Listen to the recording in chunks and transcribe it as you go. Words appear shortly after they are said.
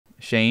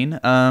Shane.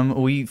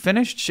 We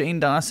finished Shane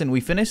Dawson.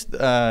 We finished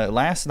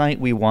last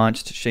night. We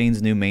watched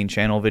Shane's new main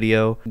channel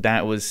video.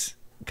 That was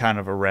kind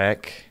of a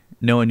wreck.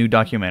 No, a new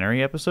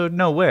documentary episode?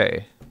 No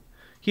way.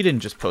 He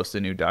didn't just post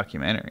a new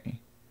documentary.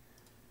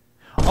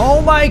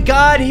 Oh my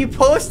God! He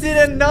posted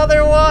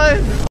another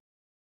one.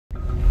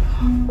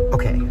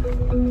 Okay,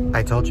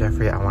 I told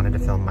Jeffrey I wanted to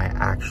film my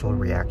actual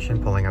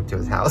reaction pulling up to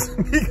his house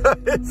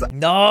because...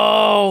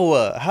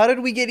 No! How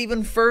did we get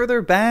even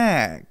further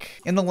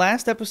back? In the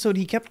last episode,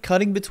 he kept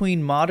cutting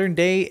between modern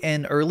day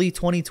and early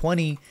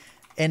 2020,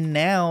 and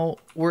now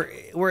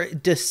we're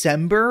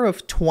December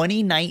of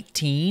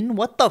 2019?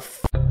 What the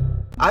f-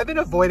 I've been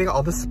avoiding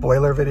all the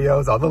spoiler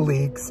videos, all the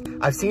leaks.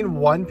 I've seen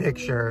one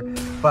picture,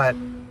 but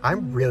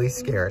I'm really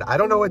scared. I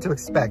don't know what to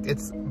expect.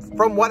 It's,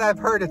 from what I've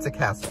heard, it's a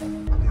castle.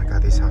 Oh my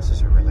God, these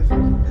houses are really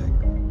fucking big.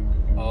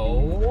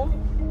 Oh.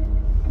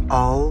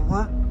 Oh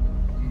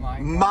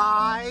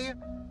my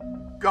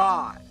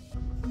God.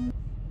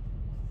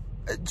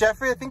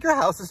 Jeffrey, I think your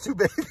house is too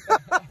big.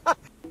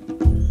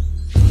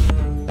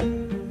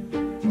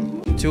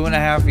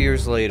 2.5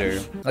 years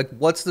later. Like,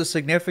 what's the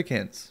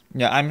significance?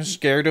 Yeah, I'm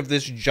scared of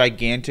this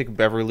gigantic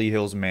Beverly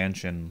Hills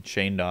mansion.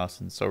 Shane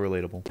Dawson, so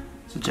relatable.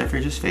 So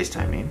Jeffrey just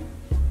FaceTimed me.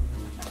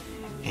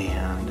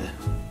 And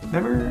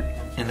remember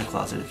in the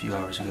closet a few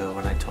hours ago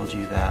when I told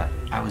you that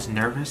I was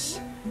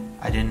nervous?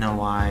 I didn't know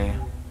why,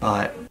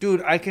 but...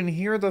 Dude, I can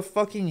hear the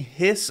fucking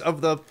hiss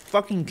of the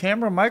fucking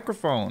camera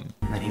microphone.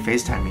 And then he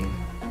FaceTimed me.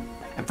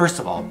 And first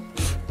of all,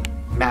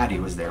 Maddie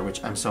was there,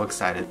 which I'm so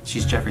excited.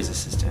 She's Jeffrey's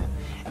assistant.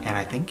 And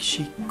I think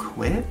she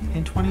quit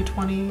in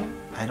 2020.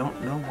 I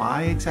don't know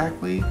why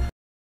exactly.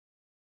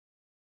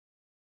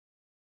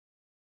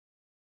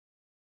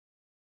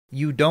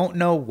 You don't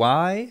know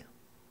why?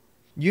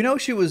 You know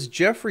she was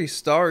Jeffree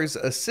Star's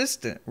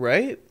assistant,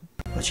 right?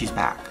 But she's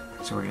back.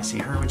 So we're gonna see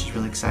her, which is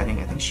really exciting.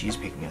 I think she's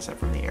picking us up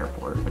from the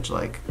airport, which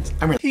like,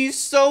 I'm really— He's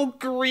so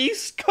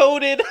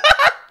grease-coated.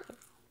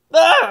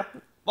 Ah!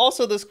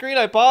 Also, the screen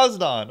I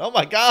paused on. Oh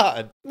my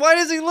God. Why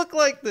does he look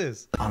like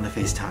this? On the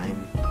FaceTime,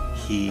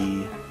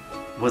 he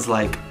was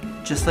like,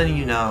 just letting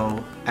you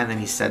know, and then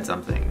he said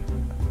something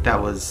that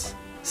was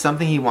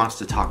something he wants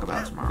to talk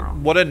about tomorrow.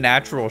 What a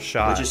natural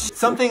shot. Which is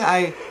something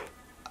I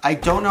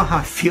don't know how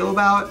I feel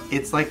about.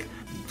 It's like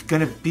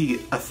gonna be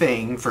a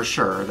thing for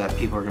sure that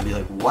people are gonna be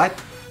like, what?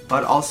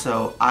 But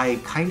also,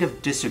 I kind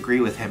of disagree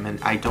with him, and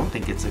I don't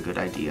think it's a good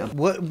idea.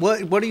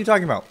 What are you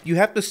talking about? You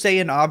have to say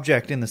an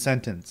object in the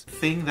sentence.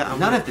 Thing that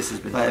none of this has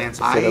been planned.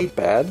 Is it a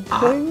bad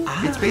thing?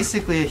 It's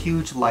basically a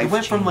huge life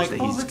change from like, that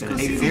oh, he's let's gonna go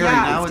do. see A the very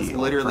now big it's deal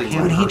literally for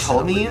him. When he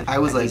told me, I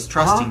was like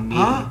trusting me,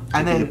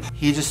 and then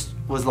he just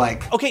was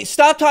like, Okay,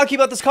 stop talking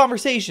about this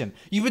conversation.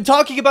 You've been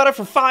talking about it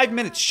for 5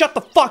 minutes. Shut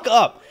the fuck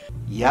up.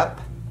 yep,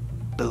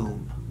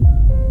 boom.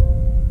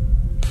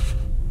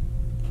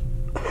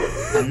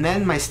 And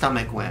then my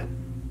stomach went,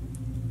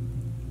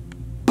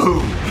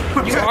 boom.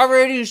 You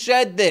already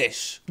said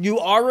this. You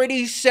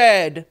already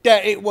said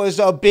that it was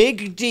a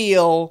big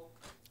deal.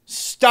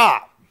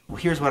 Stop. Well,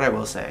 here's what I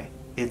will say.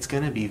 It's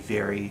gonna be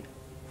very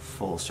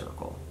full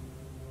circle.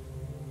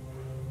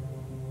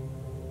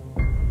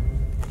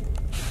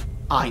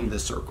 I'm the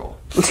circle.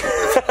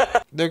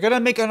 They're gonna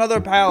make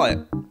another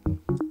palette.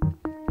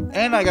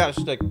 And I got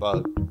a stick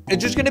bug.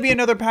 It's just gonna be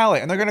another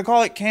palette, and they're gonna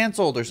call it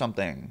canceled or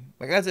something.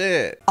 Like, that's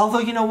it. Although,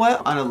 you know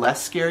what? On a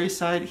less scary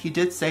side, he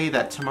did say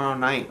that tomorrow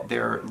night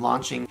they're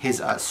launching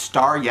his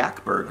Star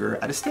Yak Burger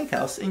at a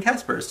steakhouse in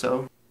Casper,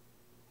 so...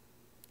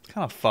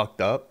 Kind of fucked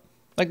up.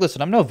 Like,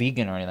 listen, I'm no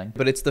vegan or anything,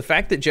 but it's the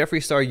fact that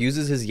Jeffree Star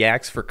uses his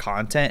yaks for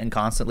content and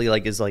constantly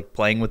like is like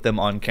playing with them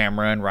on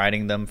camera and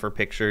riding them for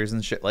pictures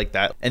and shit like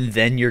that. And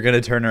then you're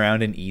gonna turn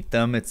around and eat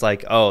them. It's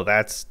like, oh,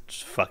 that's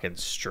fucking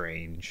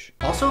strange.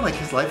 Also, like,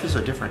 his life is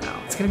so different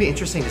now. It's gonna be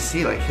interesting to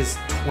see, like, his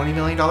 $20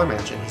 million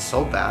mansion. He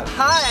sold that.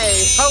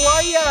 Hi, how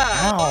are ya?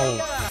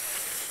 Ow.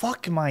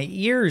 Fuck my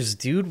ears,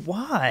 dude.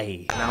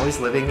 Why? Now he's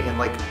living in,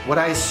 like, what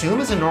I assume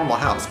is a normal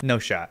house. No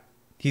shot.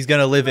 He's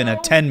gonna live in a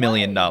 $10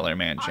 million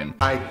mansion.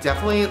 I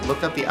definitely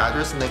looked up the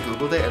address and then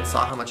Googled it and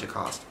saw how much it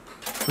cost.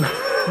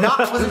 No,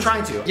 I wasn't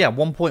trying to. Yeah,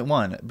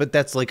 1.1, but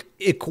that's like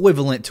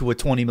equivalent to a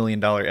 $20 million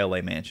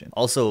LA mansion.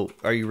 Also,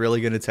 are you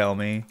really gonna tell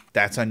me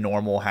that's a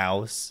normal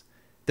house?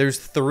 There's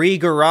 3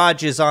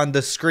 garages on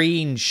the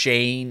screen,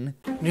 Shane.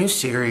 New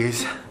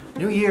series,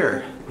 new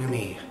year, new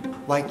me.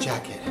 White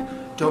jacket,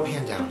 don't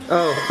pan down.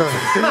 Oh.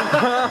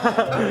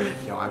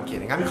 No, I'm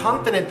kidding. I'm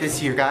confident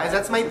this year, guys.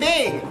 That's my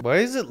thing. Why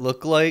does it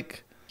look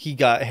like he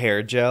got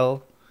hair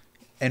gel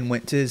and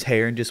went to his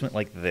hair and just went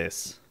like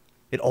this?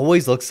 It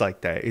always looks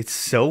like that. It's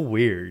so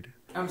weird.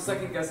 I'm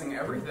second guessing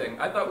everything.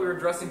 I thought we were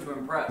dressing to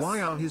impress. Why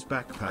are his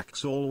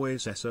backpacks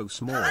always so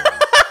small?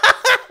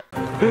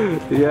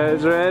 You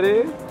guys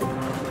ready?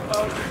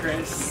 Oh,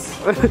 Chris.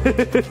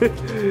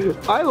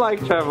 I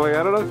like traveling.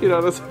 I don't know if you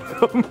know this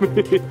about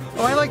me.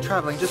 Oh, I like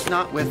traveling, just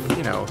not with,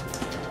 you know,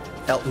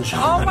 Elton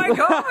John. Oh my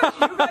god,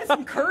 you guys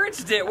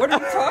encouraged it. What are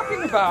you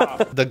talking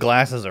about? The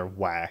glasses are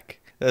whack.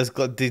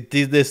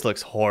 This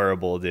looks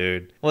horrible,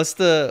 dude. What's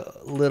the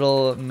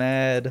little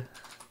mad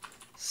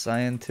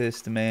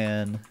scientist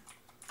man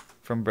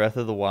from Breath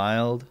of the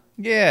Wild.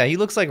 Yeah, he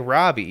looks like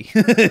Robbie.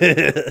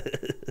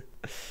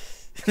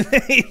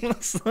 He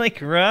looks like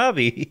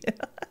Robbie.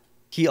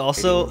 He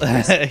also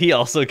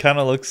kind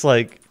of looks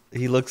like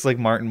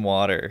Martin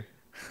Water.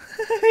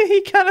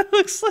 He kind of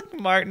looks like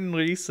Martin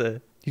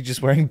Lisa. He's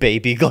just wearing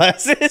baby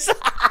glasses.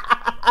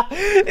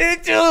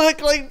 It do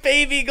look like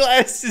baby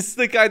glasses.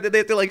 The kind that they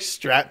have to like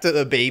strap to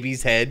the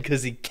baby's head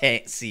because he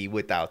can't see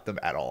without them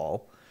at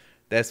all.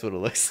 That's what it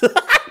looks like.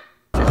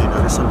 Did you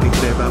notice something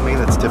today about me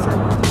that's different?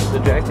 The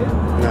jacket?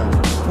 No.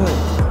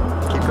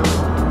 Keep going.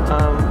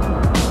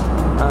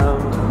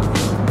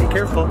 Be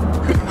careful.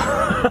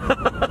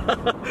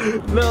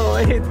 No,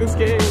 I hate this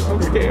game.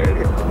 I'm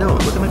scared. No,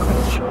 look at my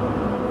crotch.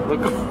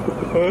 Look.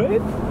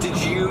 What? Did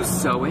you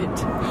sew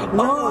it?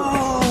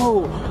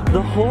 Oh,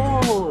 the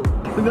hole.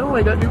 No,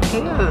 I got new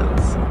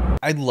pants.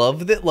 I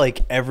love that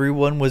like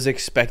everyone was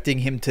expecting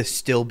him to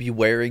still be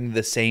wearing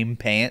the same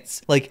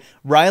pants. Like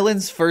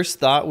Ryland's first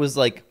thought was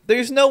like,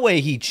 there's no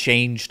way he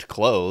changed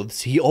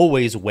clothes. He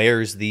always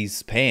wears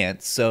these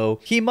pants. So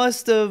he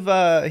must have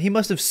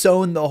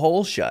sewn the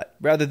hole shut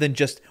rather than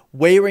just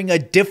wearing a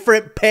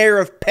different pair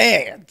of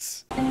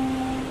pants.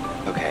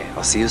 Okay,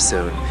 I'll see you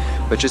soon.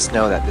 But just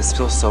know that this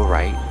feels so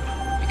right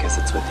because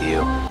it's with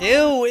you.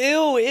 Ew,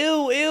 ew,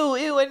 ew, ew,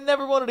 ew. I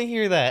never wanted to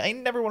hear that. I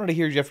never wanted to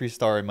hear Jeffree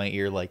Star in my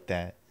ear like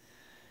that.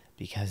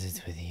 Because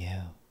it's with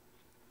you.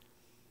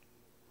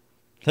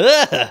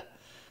 Did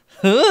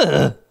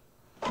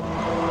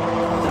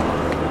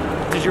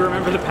you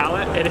remember the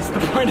palette? It is the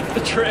point of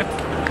the trip.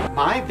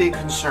 My big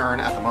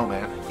concern at the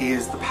moment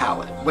is the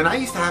palette. When I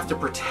used to have to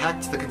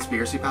protect the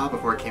conspiracy palette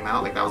before it came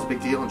out, like that was a big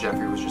deal, and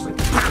Jeffree was just like,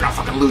 I'm not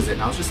fucking lose it.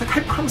 And I was just like,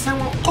 I promise I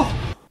won't. Oh.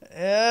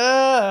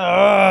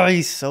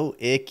 He's so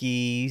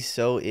icky,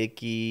 so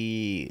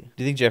icky.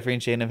 Do you think Jeffree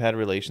and Shane have had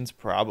relations?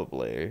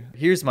 Probably.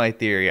 Here's my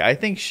theory. I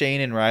think Shane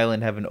and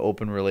Ryland have an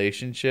open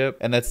relationship,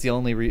 and that's the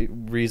only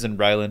reason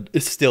Ryland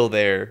is still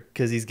there,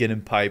 because he's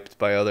getting piped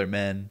by other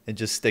men and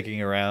just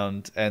sticking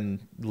around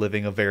and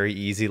living a very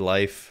easy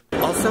life.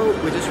 Also,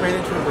 we just ran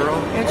into a girl,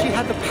 and she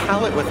had the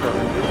palette with her.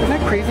 Isn't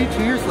that crazy?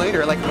 2 years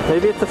later, like,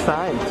 Maybe it's a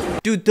sign.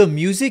 Dude, the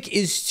music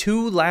is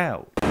too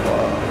loud.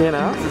 You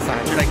know? it's a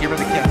sign. Should I give her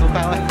the cancel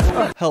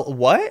palette? Hell,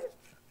 what?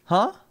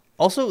 Huh?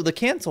 Also, the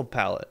Cancel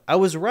palette. I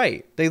was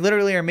right. They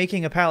literally are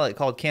making a palette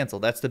called Cancel.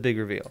 That's the big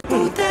reveal.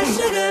 Ooh, that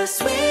sugar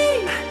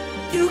sweet.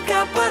 You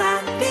got what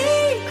I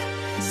need.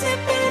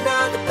 Sipping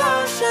on the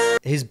potion.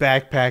 His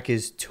backpack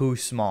is too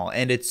small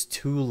and it's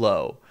too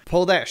low.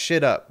 Pull that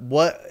shit up.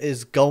 What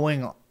is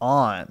going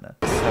on?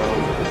 So,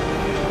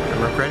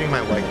 I'm regretting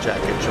my white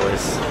jacket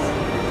choice.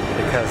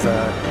 Because,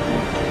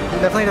 it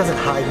definitely doesn't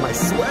hide my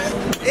sweat.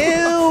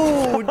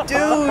 Ew,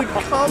 dude,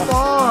 come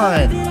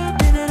on.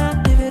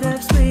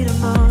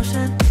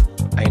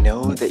 I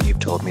know that you've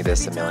told me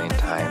this a million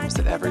times,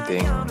 that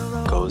everything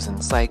goes in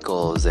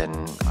cycles,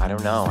 and I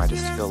don't know, I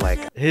just feel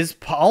like...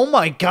 Oh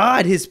my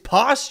god, his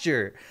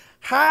posture.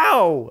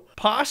 How?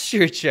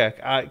 Posture check.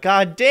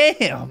 God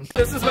damn.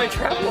 This is my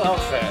travel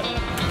outfit.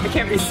 I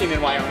can't be seen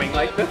in Wyoming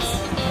like this.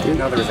 You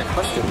know there was a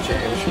costume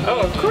change.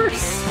 Oh, of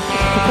course.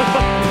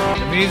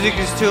 The music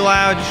is too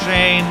loud,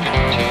 Shane.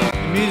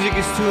 The music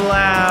is too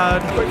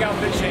loud. Quick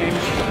outfit change.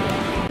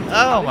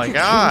 Oh my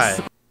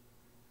god.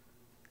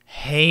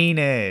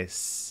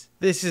 Heinous.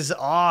 This is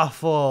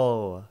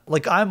awful.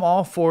 Like, I'm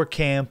all for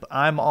camp.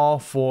 I'm all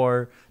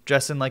for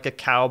dressing like a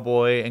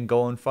cowboy and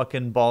going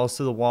fucking balls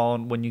to the wall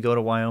when you go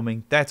to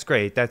Wyoming. That's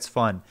great. That's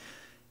fun.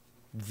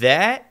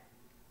 That?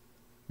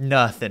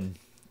 Nothing.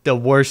 The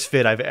worst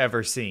fit I've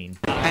ever seen.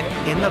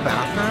 And in the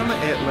bathroom,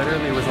 it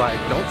literally was like,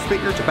 don't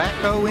spit your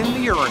tobacco in the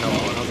urinal.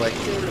 And I was like,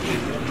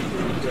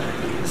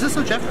 is this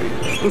so Jeffree?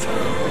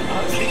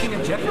 Speaking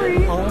of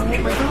Jeffree. Oh my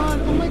god,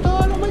 oh my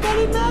god, oh my god,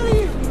 it's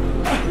Maddie!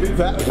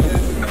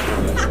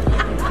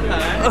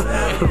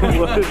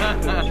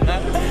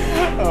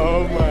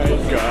 Oh my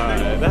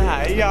god.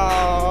 Hi,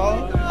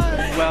 y'all.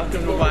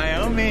 Welcome to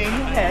Wyoming.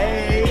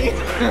 Hey.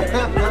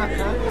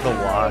 The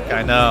walk,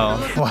 I know.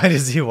 Why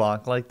does he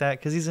walk like that?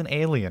 Because he's an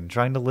alien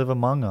trying to live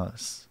among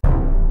us.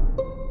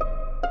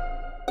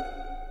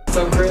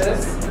 So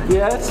Chris,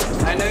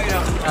 Yes? I know you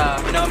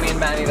don't know me and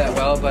Maddie that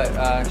well, but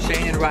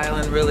Shane and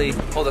Ryland really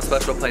hold a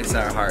special place in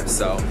our hearts.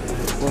 So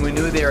when we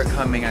knew they were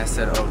coming, I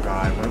said, "Oh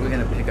God, when are we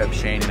gonna pick up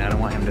Shane?" And I don't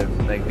want him to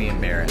like be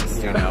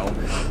embarrassed, you know,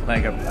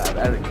 like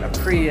a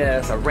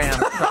Prius, a Ram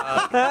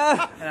truck.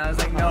 And I was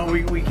like, "No,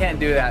 we can't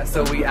do that."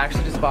 So we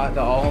actually just bought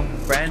the all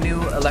brand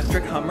new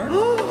electric Hummer.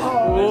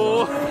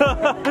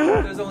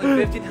 There's only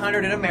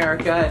 1,500 in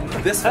America, and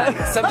this one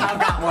somehow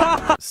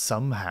got one.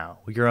 Somehow.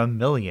 You're a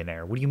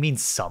millionaire. What do you mean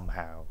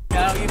somehow?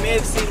 Now, you may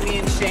have seen me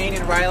and Shane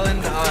and Ryland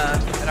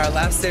in our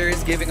last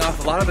series giving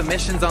off a lot of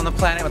emissions on the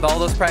planet with all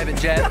those private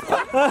jets.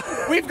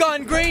 We've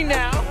gone green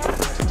now.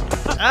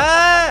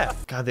 Ah!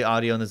 God, the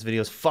audio in this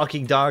video is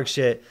fucking dog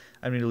shit.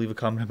 I need to leave a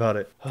comment about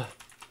it.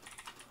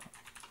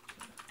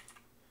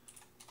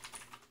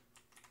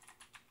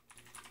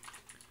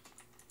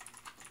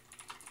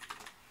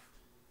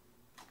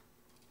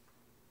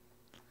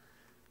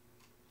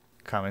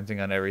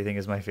 commenting on everything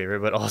is my favorite,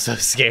 but also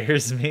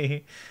scares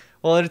me.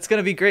 Well, it's going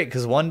to be great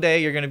because one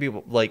day you're going to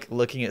be like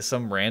looking at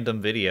some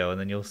random video and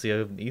then you'll see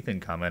an Ethan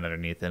comment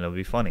underneath and it'll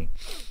be funny.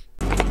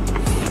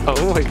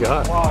 Oh my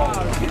god.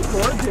 Wow, she's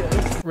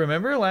gorgeous.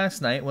 Remember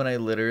last night when I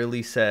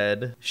literally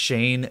said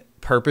Shane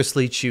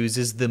purposely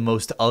chooses the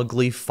most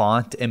ugly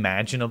font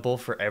imaginable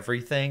for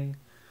everything?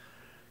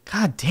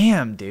 God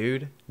damn,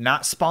 dude.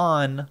 Not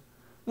Spawn.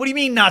 What do you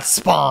mean not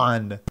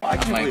Spawn? I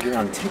can't believe you're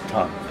on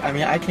TikTok. I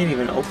mean, I can't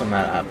even open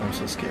that app. I'm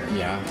so scared.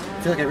 Yeah.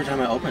 I feel like every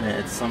time I open it,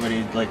 it's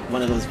somebody, like,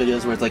 one of those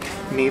videos where it's, like,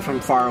 me from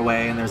far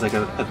away, and there's, like,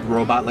 a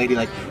robot lady,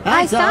 like,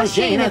 I saw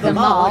Shane at the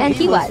mall, and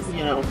he was.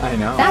 You know. I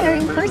know. That or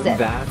in person.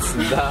 That's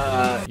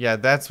the... Yeah,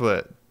 that's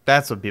what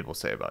people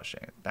say about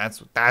Shane.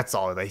 That's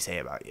all they say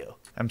about you.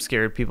 I'm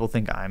scared people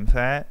think I'm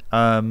fat.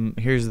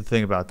 Here's the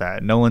thing about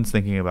that. No one's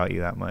thinking about you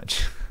that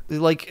much.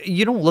 Like,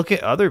 you don't look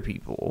at other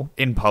people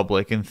in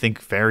public and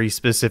think very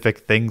specific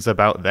things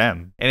about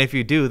them. And if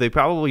you do, they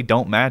probably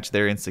don't match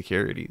their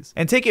insecurities.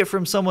 And take it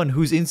from someone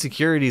whose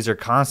insecurities are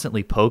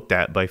constantly poked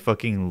at by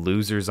fucking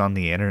losers on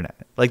the internet.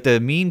 Like, the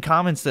mean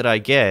comments that I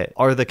get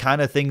are the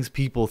kind of things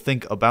people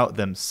think about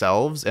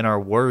themselves and are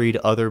worried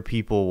other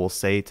people will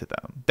say to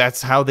them.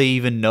 That's how they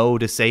even know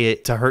to say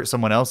it to hurt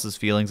someone else's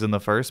feelings in the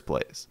first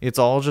place. It's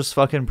all just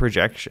fucking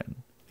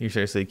projection. You're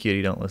seriously cute,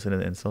 you don't listen to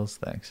the insults?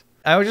 Thanks.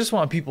 I would just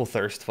want people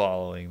thirst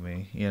following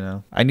me, you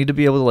know? I need to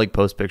be able to, like,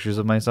 post pictures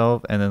of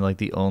myself, and then, like,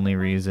 the only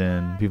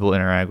reason people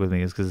interact with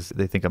me is because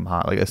they think I'm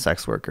hot, like a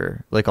sex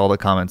worker. Like, all the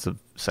comments of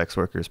sex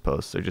workers'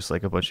 posts are just,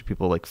 like, a bunch of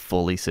people, like,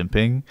 fully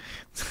simping.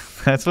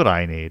 That's what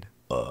I need.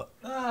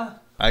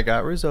 I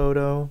got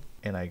risotto,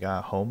 and I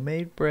got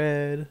homemade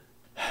bread.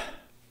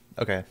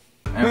 Okay.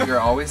 And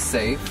you're always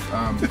safe.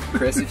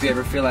 Chris, if you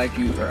ever feel like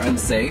you are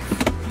unsafe,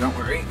 don't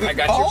worry. I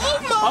got you.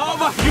 Oh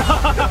my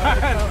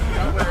god!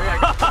 Don't worry, I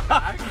got you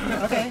back.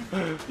 Okay.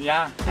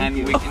 Yeah, and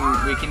we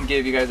can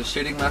give you guys a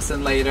shooting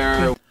lesson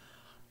later.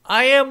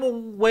 I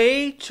am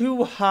way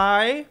too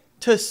high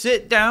to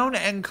sit down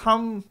and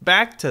come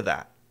back to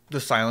that. The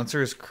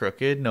silencer is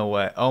crooked? No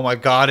way. Oh my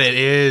god, it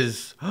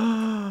is.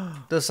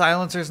 The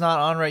silencer's not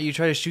on right. You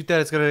try to shoot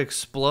that, it's gonna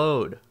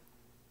explode.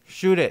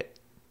 Shoot it.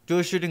 Do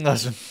a shooting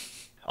lesson.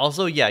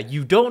 Also, yeah,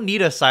 you don't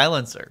need a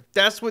silencer.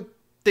 That's what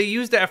they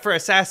use that for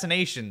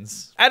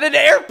assassinations. At an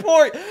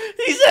airport!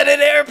 He's at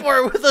an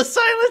airport with a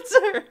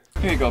silencer!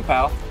 Here you go,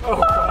 pal.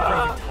 Oh,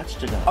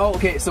 touched it. Oh,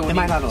 okay, so... Am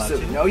I not allowed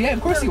to? Oh, yeah,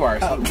 of course you are.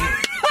 So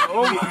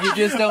you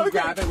just don't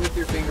grab it with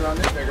your finger on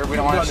the trigger. We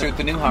don't want to shoot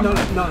the new Hummer.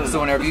 No. So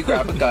whenever you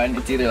grab a gun,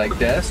 it's either like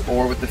this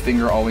or with the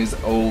finger always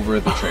over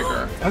the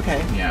trigger.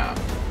 Okay. Yeah.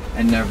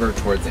 And never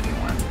towards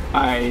anyone.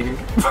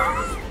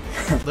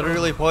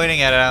 Literally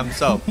pointing at him,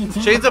 so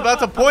Shane's about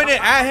to point it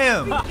at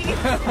him.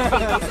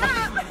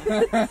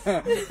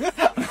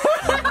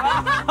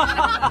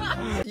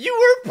 You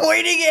were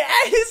pointing it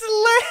at his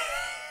leg.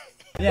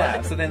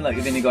 Yeah, so then look,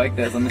 then you go like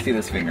this. Let me see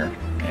this finger.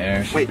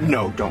 There. Wait,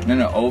 no, don't.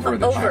 No, over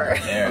the trigger.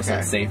 There, okay. So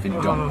it's safe and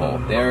you don't pull.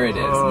 There it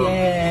is.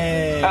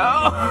 Yay.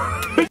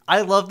 Oh.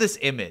 I love this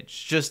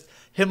image. Just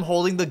him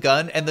holding the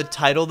gun, and the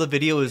title of the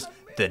video is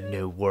The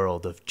New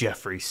World of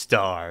Jeffree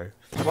Star.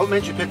 What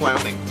made you pick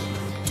Wyoming?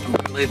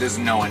 Literally, there's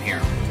no one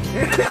here.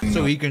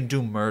 So he can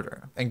do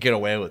murder and get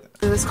away with it.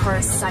 This car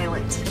is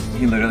silent.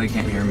 He literally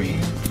can't hear me.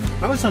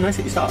 That was so nice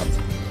that you stopped.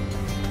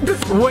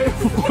 Wait,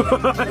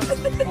 what?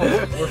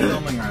 Well, we're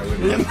filming our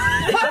video.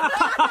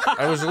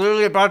 I was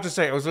literally about to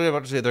say,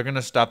 they're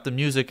gonna stop the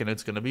music and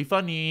it's gonna be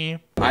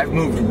funny. I've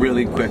moved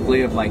really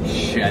quickly of like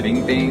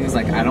shedding things.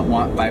 Like I don't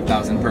want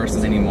 5,000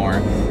 purses anymore.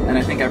 And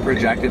I think I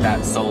projected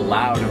that so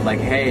loud of like,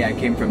 hey, I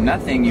came from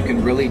nothing. You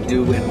can really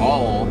do it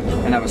all.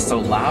 And I was so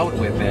loud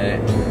with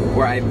it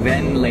where I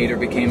then later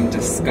became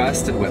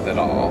disgusted with it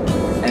all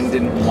and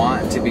didn't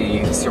want to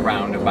be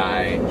surrounded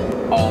by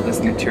all this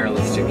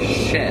materialistic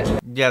shit.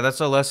 Yeah, that's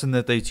a lesson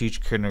that they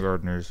teach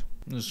kindergartners.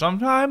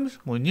 Sometimes,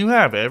 when you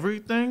have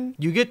everything,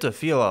 you get to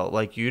feel out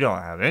like you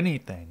don't have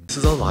anything. This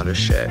is a lot of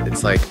shit.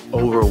 It's like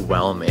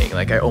overwhelming.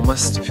 Like I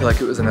almost feel like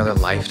it was another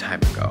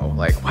lifetime ago.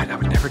 Like, what? I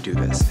would never do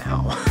this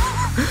now.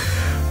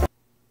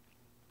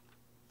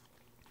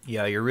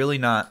 Yeah, you're really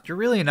not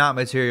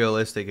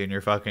materialistic in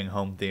your fucking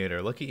home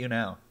theater. Look at you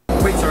now.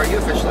 Wait, so are you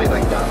officially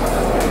like done?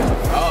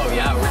 Oh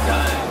yeah, we're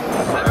done.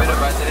 I've been a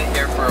resident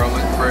here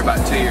for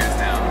about 2 years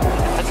now.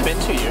 It's been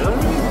 2 years?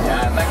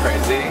 Yeah, isn't that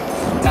crazy?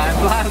 Time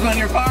flies when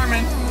you're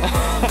farming.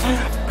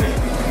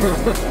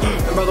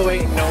 And by the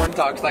way, no one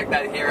talks like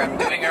that here. I'm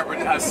doing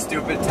a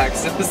stupid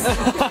Texas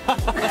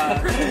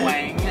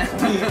twang.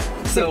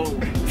 So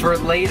for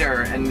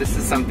later, and this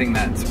is something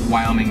that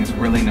Wyoming is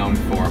really known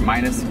for,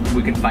 minus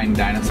we can find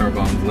dinosaur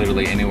bones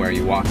literally anywhere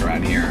you walk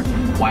around here.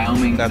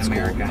 Wyoming, that's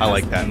America, cool. I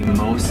like that. The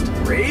most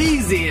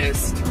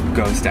craziest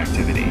ghost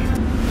activity.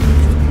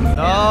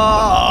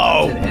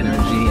 No! The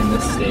energy in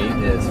this state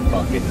is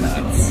fucking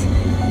nuts.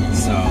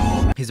 So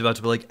he's about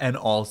to be like, and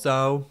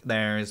also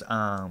there's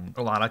a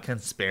lot of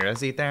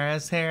conspiracy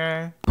theorists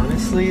here.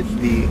 Honestly,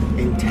 the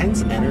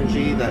intense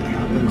energy that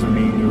happens when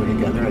me and you are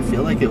together, I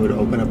feel like it would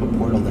open up a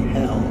portal to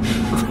hell.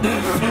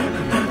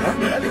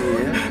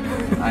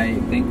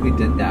 think we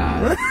did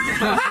that.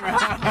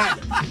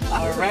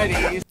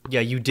 Already.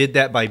 Yeah, you did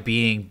that by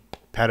being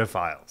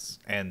pedophiles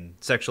and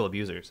sexual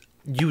abusers.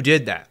 You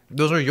did that.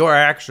 Those are your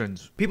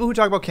actions. People who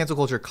talk about cancel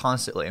culture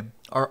constantly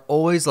are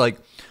always like,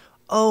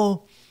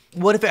 oh,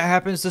 what if it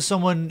happens to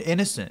someone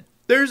innocent?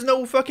 There's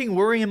no fucking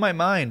worry in my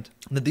mind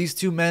that these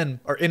two men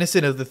are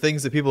innocent of the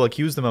things that people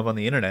accuse them of on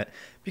the internet,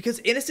 because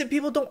innocent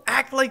people don't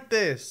act like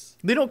this.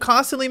 They don't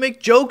constantly make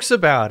jokes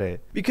about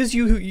it because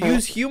you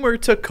use humor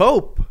to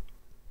cope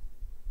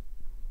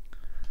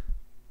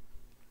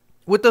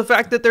with the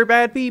fact that they're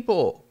bad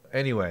people.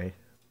 Anyway.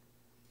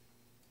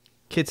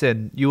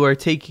 Kitten, you are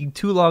taking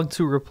too long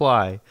to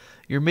reply.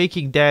 You're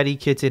making Daddy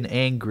Kitten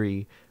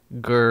angry.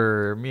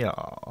 Grr,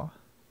 meow.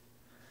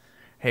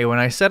 Hey, when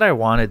I said I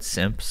wanted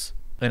simps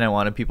and I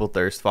wanted people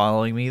thirst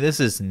following me,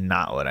 this is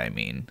not what I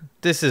mean.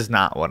 This is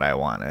not what I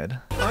wanted.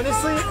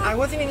 Honestly, I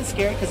wasn't even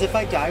scared because if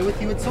I die with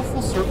you, it's so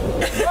full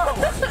circle.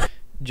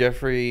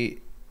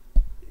 Jeffrey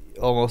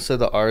almost said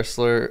the R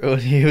slur when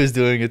he was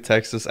doing a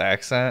Texas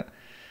accent.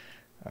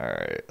 All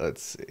right,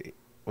 let's see.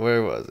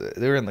 Where was it?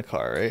 They were in the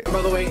car, right? By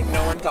the way,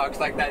 no one talks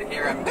like that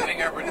here. I'm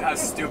doing a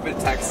stupid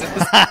Texas.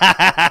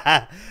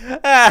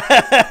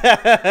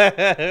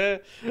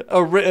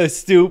 a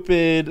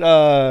stupid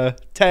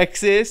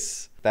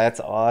Texas. That's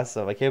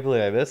awesome. I can't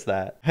believe I missed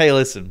that. Hey,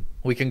 listen,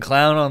 we can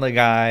clown on the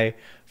guy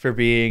for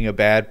being a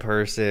bad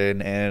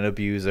person and an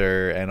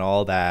abuser and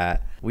all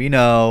that. We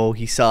know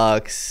he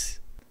sucks.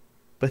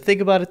 But think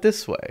about it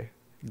this way.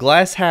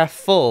 Glass half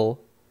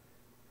full.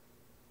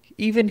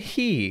 Even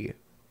he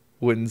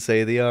wouldn't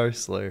say the R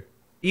slur.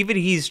 Even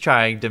he's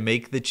trying to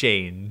make the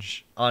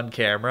change on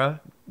camera.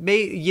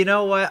 You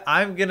know what?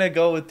 I'm gonna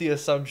go with the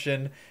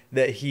assumption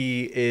that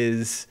he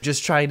is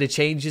just trying to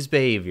change his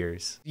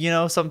behaviors. You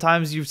know,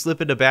 sometimes you slip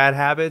into bad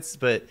habits,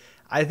 but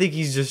I think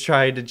he's just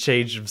trying to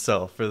change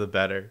himself for the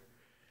better.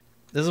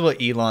 This is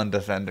what Elon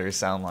defenders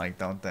sound like,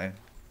 don't they?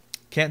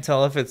 Can't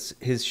tell if it's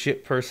his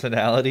shit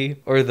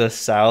personality or the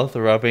South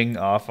rubbing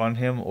off on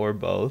him or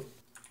both.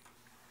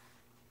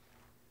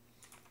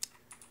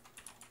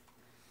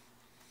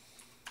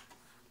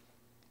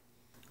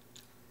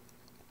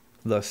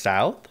 The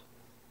South?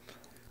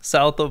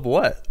 South of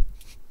what?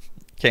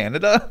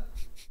 Canada?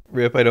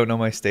 Rip, I don't know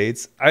my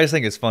states. I just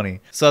think it's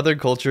funny. Southern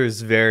culture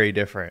is very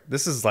different.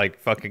 This is like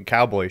fucking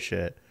cowboy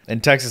shit.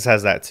 And Texas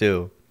has that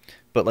too.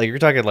 But like you're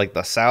talking like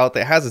the South,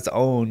 it has its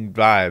own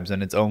vibes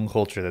and its own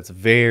culture that's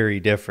very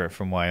different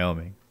from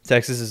Wyoming.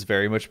 Texas is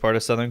very much part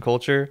of Southern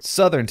culture.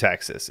 Southern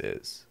Texas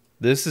is.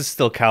 This is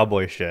still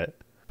cowboy shit.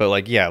 But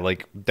like, yeah,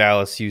 like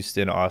Dallas,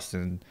 Houston,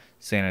 Austin,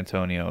 San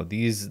Antonio.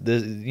 This,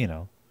 you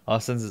know,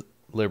 Austin's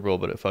liberal,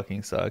 but it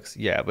fucking sucks.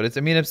 Yeah, but it's,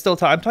 I mean, I'm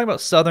talking about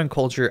Southern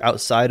culture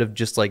outside of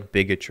just like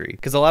bigotry,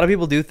 because a lot of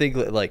people do think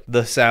that like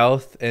the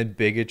South and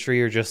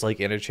bigotry are just like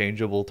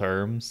interchangeable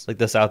terms. Like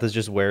the South is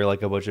just where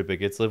like a bunch of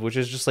bigots live, which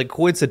is just like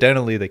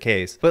coincidentally the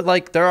case. But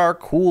like there are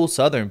cool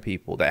Southern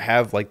people that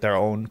have like their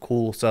own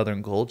cool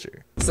Southern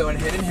culture. So in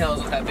Hidden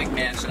Hills with that big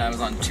mansion, I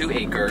was on 2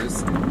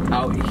 acres.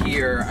 Out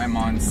here, I'm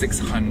on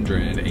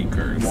 600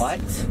 acres. What?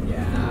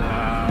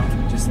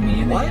 Yeah. Just me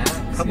and what? the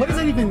ants. What does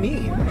that even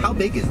mean? How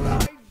big is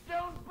that?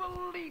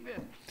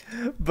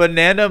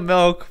 Banana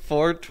Milk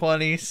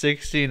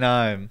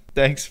 42069.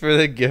 Thanks for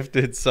the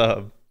gifted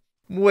sub.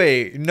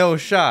 Wait, no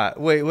shot.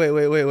 Wait.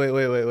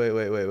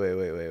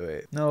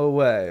 No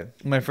way.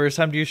 My first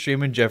time to you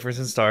streaming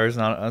Jefferson Stars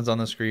is on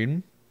the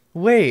screen.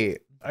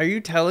 Wait, are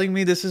you telling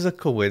me this is a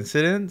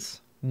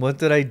coincidence? What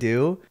did I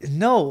do?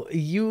 No,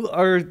 you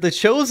are the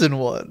chosen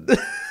one.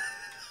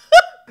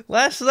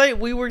 Last night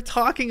we were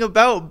talking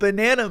about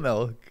banana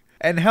milk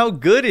and how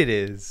good it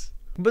is.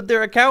 But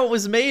their account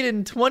was made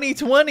in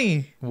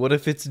 2020. What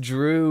if it's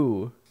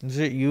Drew? Is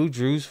it you,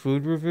 Drew's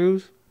Food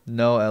Reviews?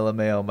 No,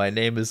 LMAO. My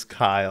name is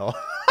Kyle.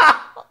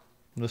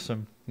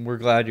 Listen, we're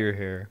glad you're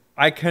here.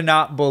 I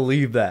cannot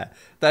believe that.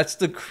 That's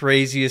the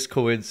craziest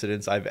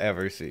coincidence I've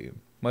ever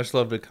seen. Much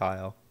love to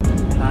Kyle.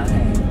 Hi.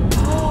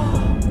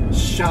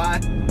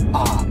 Shut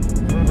up.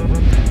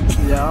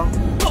 Yeah.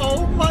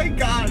 Oh my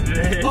god.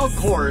 Of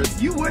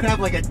course. You would have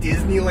like a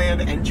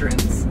Disneyland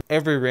entrance.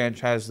 Every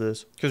ranch has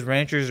this, because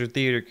ranchers are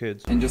theater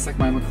kids. And just like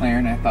my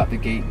McLaren, I thought the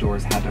gate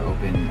doors had to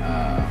open,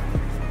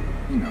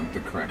 you know,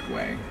 the correct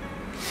way.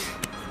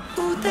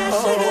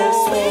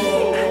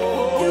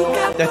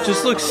 That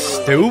just looks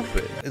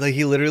stupid. Like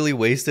he literally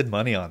wasted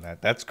money on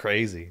that. That's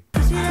crazy.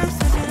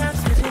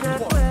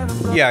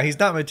 Yeah, he's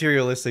not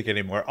materialistic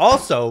anymore.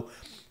 Also,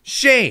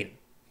 Shane,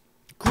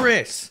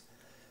 Chris,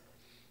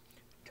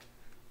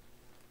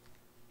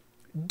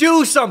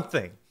 do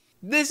something.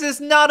 This is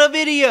not a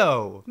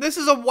video. This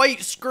is a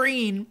white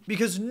screen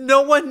because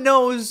no one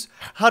knows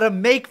how to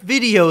make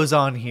videos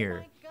on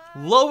here.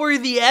 Lower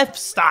the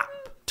f-stop.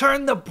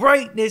 Turn the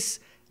brightness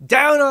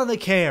down on the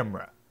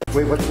camera.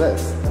 Wait, what's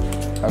this?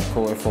 A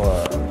cooler full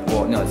of,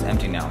 well, no, it's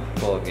empty now.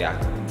 Full of,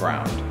 yeah,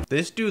 ground.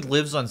 This dude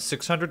lives on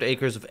 600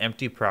 acres of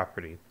empty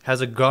property. Has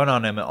a gun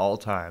on him at all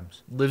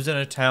times. Lives in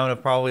a town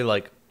of probably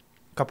like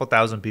a couple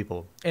thousand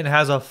people. And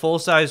has a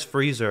full-size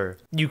freezer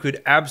you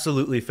could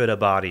absolutely fit a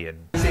body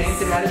in.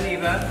 say hi to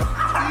Neva.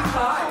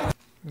 Hi.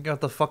 You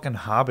got the fucking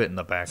Hobbit in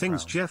the background.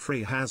 Things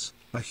Jeffrey has: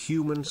 a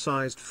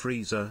human-sized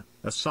freezer,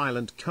 a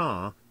silent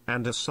car,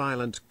 and a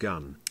silent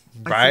gun.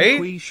 Right? I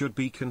think we should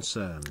be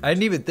concerned. I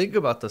didn't even think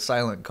about the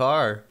silent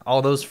car.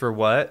 All those for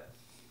what?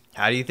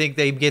 How do you think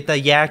they get the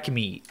yak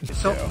meat?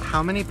 So,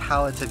 how many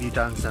pallets have you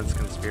done since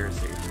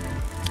Conspiracy?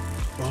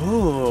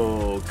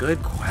 Oh,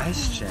 good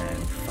question.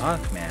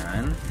 Fuck,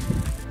 man.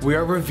 We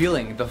are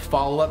revealing the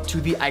follow-up to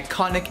the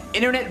iconic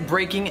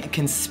internet-breaking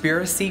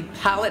Conspiracy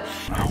palette.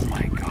 Oh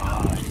my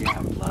god, yeah,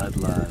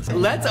 Bloodlust.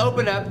 Let's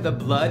open up the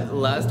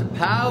Bloodlust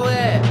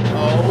palette.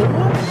 Oh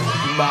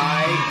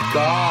my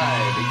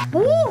god.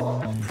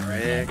 Woo!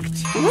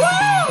 Pricked.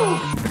 Woo!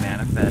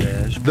 Banana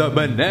fetish. The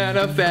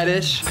banana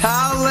fetish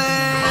palette.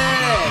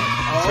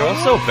 They're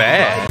all so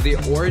bad. The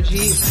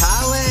orgy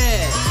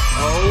palette.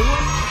 Oh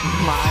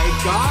my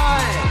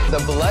god. The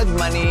blood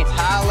money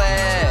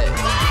palette.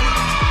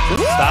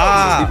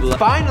 Stop.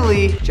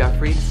 Finally,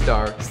 Jeffree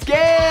Star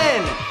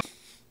skin.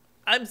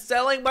 I'm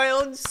selling my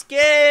own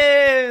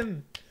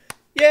skin.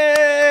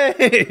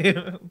 Yay!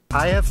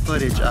 I have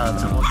footage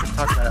of, and we'll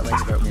talk about it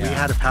later, but we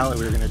had a palette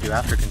we were going to do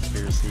after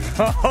Conspiracy.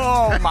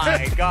 Oh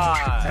my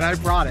god. And I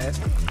brought it.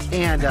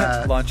 And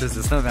launches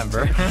this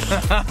November.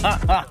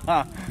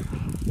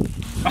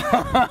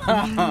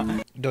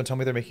 Don't tell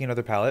me they're making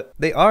another palette.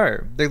 They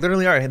are. They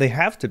literally are. They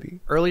have to be.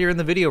 Earlier in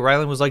the video,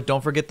 Rylan was like,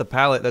 don't forget the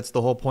palette. That's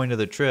the whole point of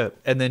the trip.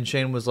 And then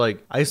Shane was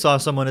like, I saw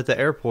someone at the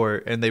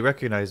airport and they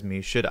recognized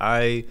me. Should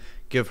I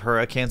give her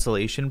a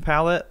cancellation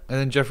palette? And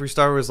then Jeffree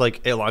Star was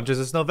like, it launches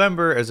this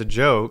November as a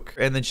joke.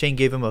 And then Shane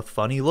gave him a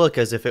funny look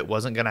as if it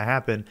wasn't going to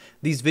happen.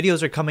 These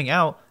videos are coming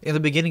out in the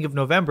beginning of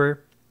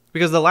November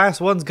because the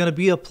last one's going to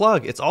be a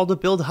plug. It's all to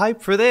build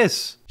hype for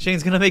this.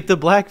 Shane's going to make the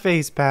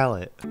blackface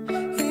palette.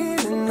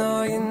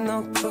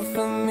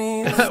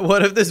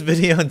 What if this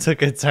video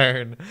took a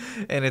turn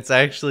and it's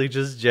actually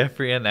just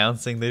Jeffree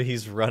announcing that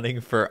he's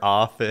running for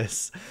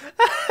office?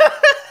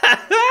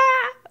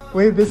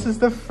 wait, this is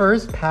the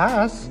first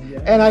pass,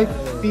 and I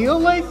feel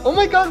like, oh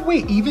my god,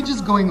 wait, even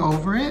just going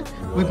over it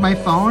with my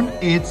phone,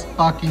 it's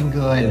fucking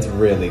good. It's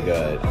really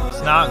good.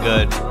 It's not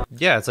good.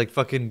 Yeah, it's like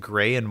fucking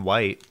gray and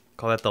white.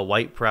 Call that the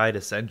White Pride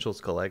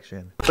Essentials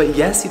collection. But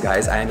yes, you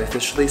guys, I am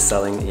officially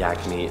selling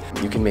yak meat.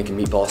 You can make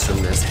meatballs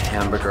from this,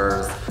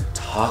 hamburgers,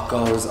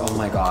 tacos, oh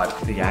my god.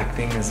 The yak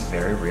thing is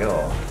very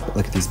real.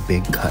 Look at these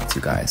big cuts,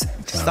 you guys.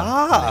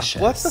 Stop!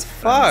 Delicious. What the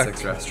fuck?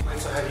 So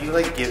have you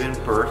like given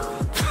birth?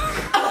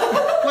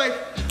 Like,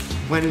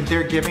 when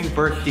they're giving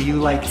birth, do you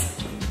like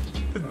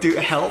do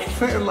help?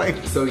 Like,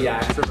 so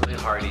yaks are really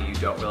hardy. You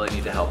don't really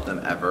need to help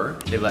them ever.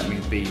 They let me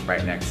be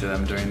right next to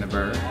them during the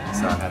birth.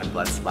 So I've had a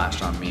blood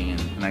splash on me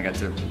and I got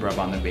to rub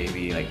on the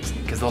baby, like,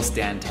 cause they'll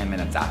stand 10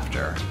 minutes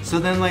after. so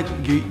then like,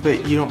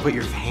 but you don't put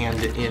your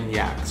hand in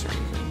yaks or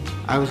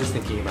anything. I was just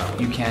thinking about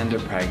it. You can to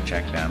preg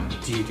check them.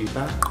 Do you do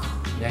that?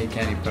 Yeah, you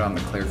can. You put on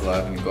the clear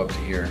glove and you go up to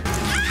here.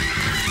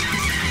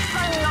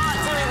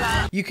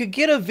 You could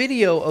get a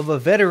video of a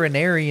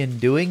veterinarian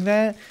doing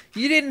that.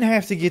 You didn't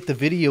have to get the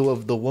video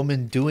of the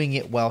woman doing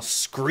it while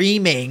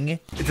screaming.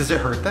 Does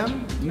it hurt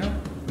them? No.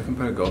 We can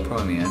put a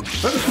GoPro in the end.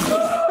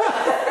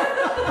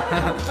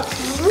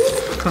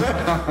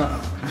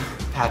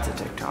 Pat's a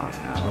TikTok.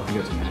 I hope he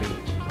goes to maybe.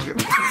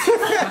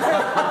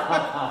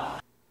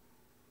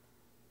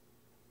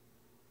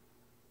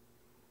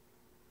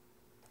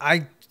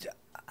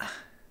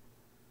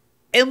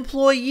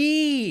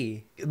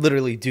 Employee.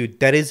 Literally, dude,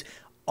 that is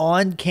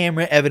on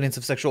camera evidence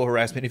of sexual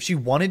harassment. If she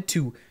wanted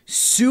to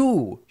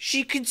sue,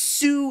 she could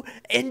sue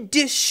and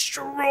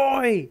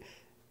destroy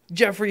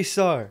Jeffree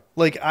Star.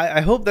 Like,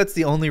 I hope that's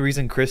the only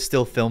reason Chris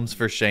still films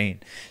for Shane,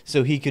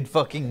 so he could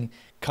fucking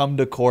come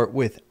to court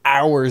with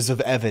hours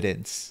of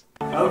evidence.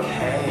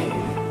 Okay.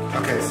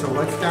 Okay, so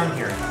what's down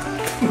here?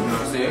 You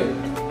wanna see it?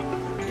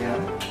 Yeah.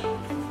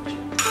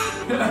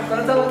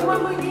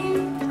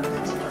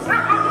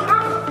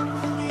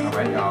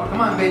 Alright, y'all.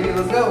 Come on, baby,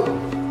 let's go.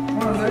 Come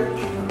on,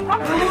 sir.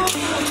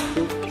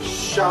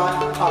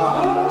 Shut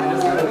up.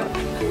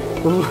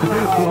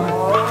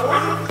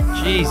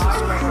 Jesus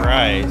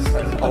Christ.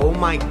 Oh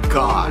my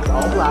god.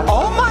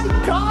 Oh my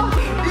god.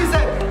 Is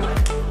that,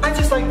 I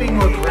just like being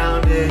more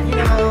grounded, you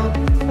know?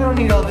 I don't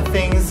need all the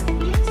things.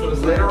 So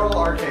it's literal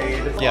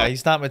arcade. Yeah,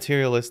 he's not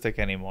materialistic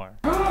anymore.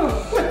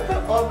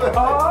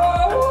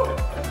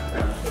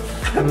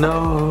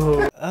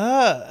 No.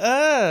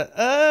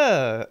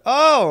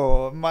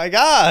 Oh my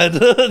god.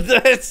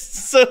 That's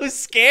so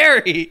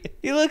scary.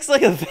 He looks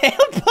like a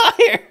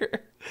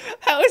vampire.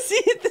 How is he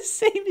in the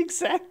same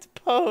exact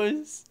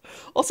pose?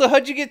 Also,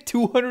 how'd you get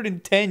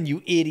 210,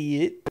 you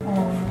idiot?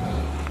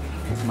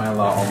 It's my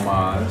little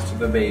homage to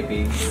the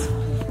babies.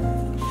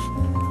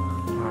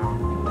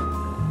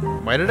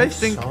 Why did I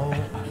think...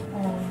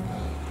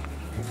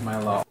 It's my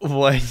little...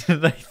 Why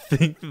did I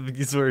think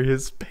these were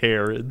his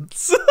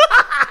parents?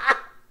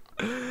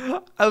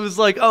 I was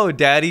like, oh,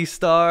 Daddy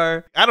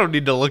Star. I don't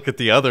need to look at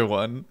the other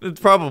one. It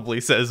probably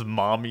says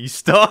Mommy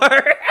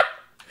Star.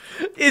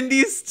 In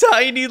these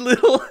tiny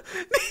little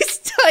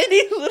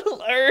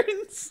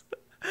urns.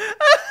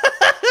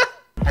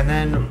 And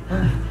then,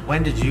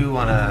 when did you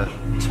want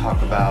to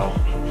talk about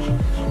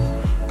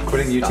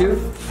quitting YouTube?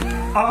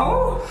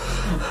 Oh?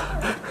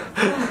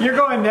 You're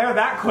going there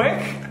that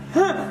quick?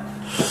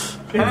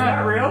 Is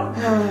that real?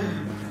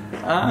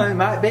 It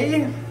might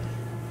be.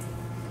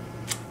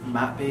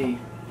 Might be.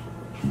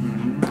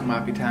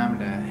 Might be time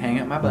to hang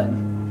up my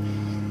button.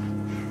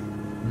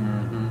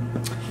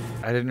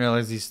 I didn't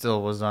realize he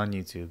still was on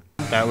YouTube.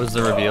 That was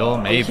the reveal?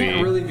 Maybe. It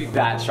can't really be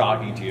that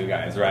shocking to you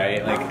guys,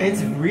 right? Like,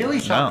 it's really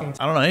shocking. No,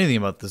 I don't know anything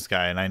about this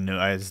guy, and I knew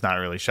it's not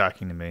really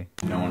shocking to me.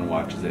 no one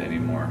watches it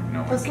anymore.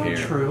 No one That's not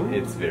cares. true.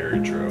 It's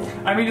very true.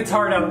 I mean, it's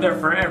hard out there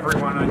for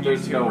everyone on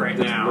There's YouTube right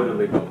now.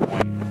 literally no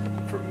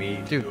point for me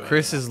to Dude, do it.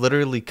 Chris is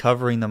literally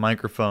covering the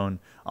microphone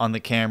on the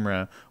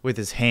camera with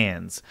his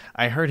hands.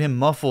 I heard him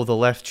muffle the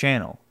left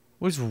channel.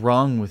 What's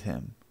wrong with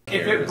him?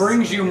 If it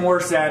brings you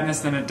more sadness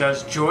than it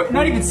does joy,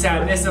 not even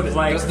sadness of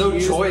like. There's no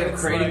joy in it's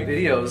creating like-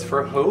 videos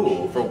for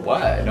who? For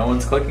what? No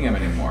one's clicking them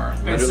anymore.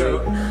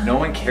 Literally, no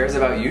one cares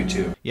about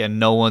YouTube. Yeah,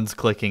 no one's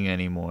clicking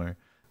anymore.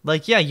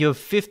 Like, yeah, you have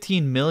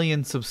 15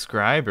 million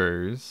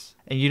subscribers,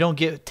 and you don't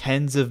get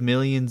tens of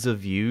millions of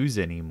views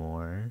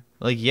anymore.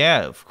 Like,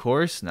 yeah, of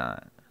course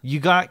not.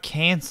 You got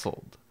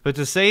canceled. But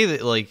to say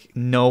that, like,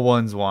 no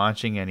one's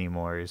watching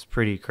anymore is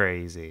pretty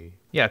crazy.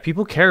 Yeah,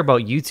 people care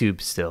about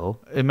YouTube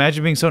still.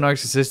 Imagine being so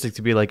narcissistic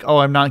to be like, oh,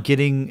 I'm not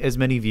getting as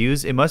many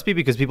views. It must be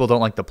because people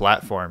don't like the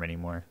platform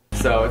anymore.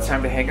 So it's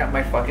time to hang up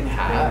my fucking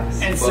hat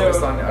and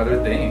focus on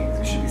other things.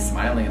 We should be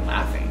smiling and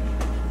laughing.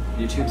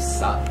 YouTube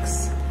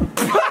sucks.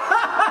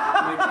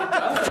 Like, it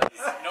does.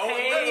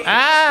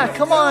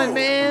 Come on,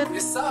 man. You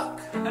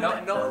suck.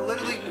 No,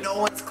 literally no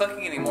one's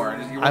clicking anymore.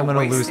 I'm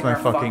gonna lose my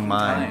fucking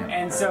mind. Time.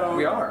 And so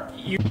we are.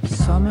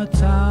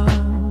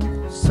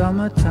 Summertime,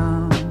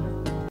 summertime.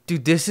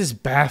 Dude, this is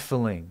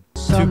baffling.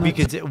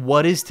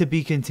 What is to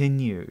be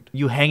continued?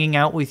 You hanging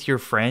out with your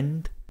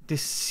friend?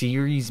 This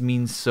series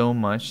means so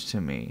much to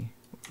me.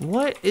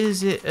 What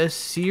is it a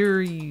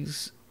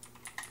series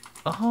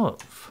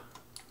of?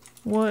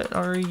 What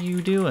are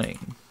you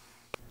doing?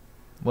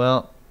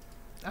 Well,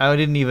 I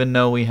didn't even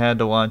know we had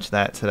to watch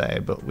that today,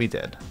 but we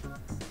did.